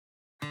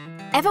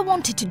Ever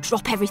wanted to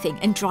drop everything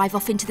and drive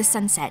off into the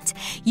sunset?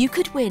 You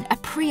could win a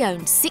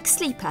pre-owned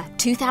 6-sleeper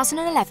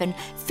 2011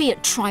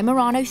 Fiat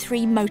Trimarano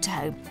 3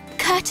 motorhome,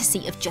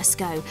 courtesy of Just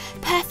Go,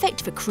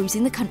 perfect for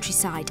cruising the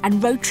countryside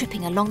and road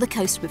tripping along the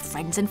coast with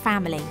friends and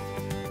family.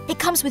 It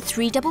comes with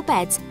 3 double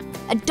beds,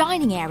 a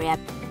dining area,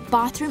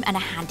 bathroom and a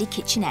handy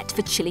kitchenette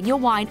for chilling your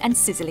wine and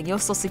sizzling your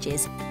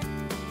sausages.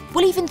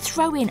 We'll even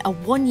throw in a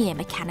 1-year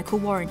mechanical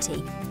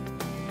warranty.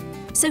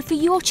 So for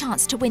your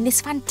chance to win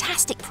this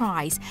fantastic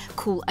prize,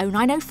 call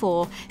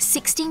 0904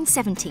 16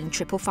 17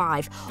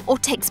 555 or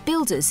text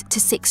Builders to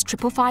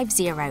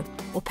 65550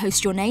 or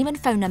post your name and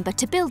phone number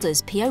to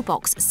Builders PO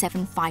Box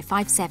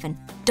 7557,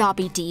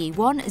 Derby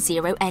DE1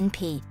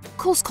 0NP.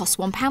 Calls cost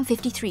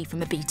 £1.53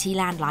 from a BT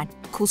landline.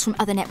 Calls from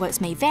other networks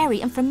may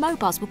vary and from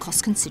mobiles will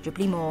cost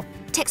considerably more.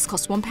 Text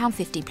costs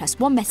 £1.50 plus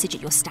 1 message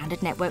at your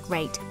standard network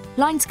rate.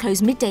 Lines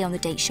close midday on the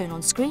date shown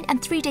on screen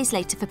and 3 days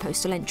later for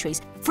postal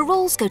entries. For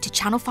rules, go to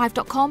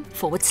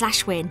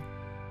channel5.com/win.